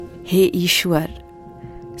हे ईश्वर,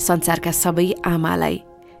 संसारका सबै आमालाई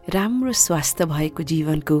राम्रो स्वास्थ्य भएको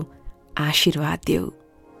जीवनको आशीर्वाद देऊ।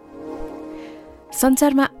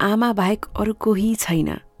 संसारमा आमा बाहेक अरू कोही छैन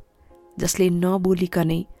जसले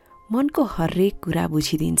नबोलिकनै मनको हरेक कुरा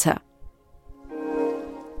बुझिदिन्छ।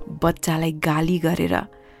 बच्चालाई गाली गरेर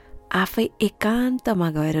आफै एकान्तमा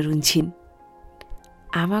गएर रुन्छिन्।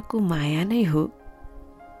 आमाको माया नै हो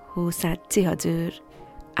साँच्चै हजुर,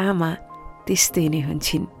 आमा त्यस्तै नै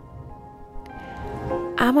हुन्छन्।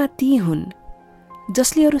 आमा ती हुन्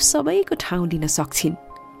जसले अरू सबैको ठाउँ लिन सक्छिन्,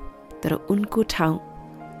 तर उनको ठाउँ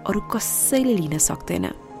अरू कसैले लिन सक्दैन।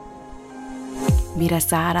 मेरा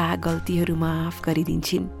सारा गल्तीहरू माफ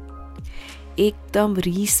गरिदिन्छिन्। एकदम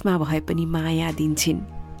रिसमा भए पनि माया दिन्छिन्।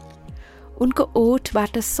 उनको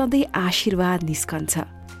ओठबाट सधैँ आशीर्वाद निस्कन्छ।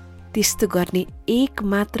 त्यस्तो गर्ने एक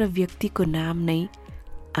मात्र व्यक्तिको नाम नै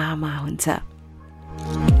आमा हुन्छ।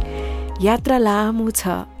 यात्रा लामो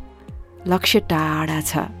छ, लक्ष्य टाढा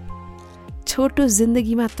छ, छोटो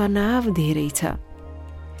जिन्दगीमा तनाव धेरै छ।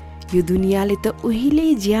 यो दुनियाँले त उहिले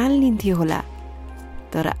ज्यान लिन्थ्यो होला,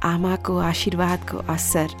 तर आमाको आशीर्वादको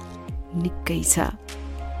असर निकै छ।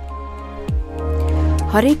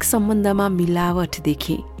 हरेक सम्बन्धमा मिलावट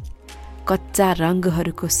देखे, कच्चा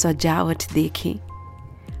रङ्गहरूको सजावट देखे,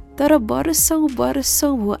 तर वर्षौं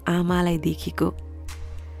भयो आमालाई देखेको।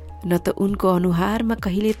 न त उनको अनुहारमा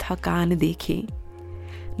कहिले थकान देखे,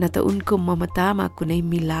 न त उनको ममतामा कुनै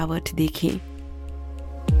मिलावट देखे।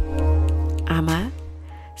 आमा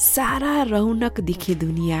सारा रौनक दिखे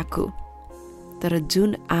दुनियाँको, तर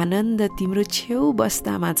जुन आनन्द तिम्रो छेउ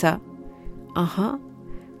बस्दामा छ,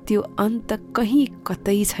 त्यो अन्त कहीँ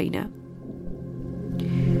कतै छैन।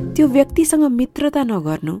 त्यो व्यक्तिसँग मित्रता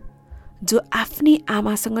नगर्नु जो आफ्नै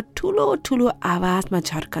आमासँग ठुलो ठुलो आवाजमा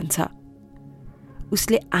झर्कन्छ।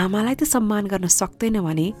 उसले आमालाई त सम्मान गर्न सक्दैन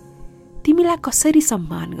भने तिमीलाई कसरी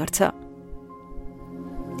सम्मान गर्छ?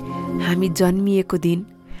 हामी जन्मिएको दिन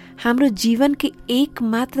हाम्रो जीवनकै एक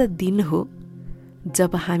मात्र दिन हो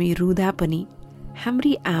जब हामी रुँदा पनि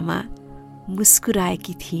हाम्री आमा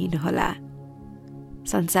मुस्कुराएकी थिइन् होला।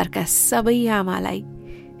 संसारका सबै आमालाई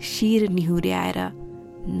शिर निहुर्याएर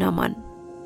नमन।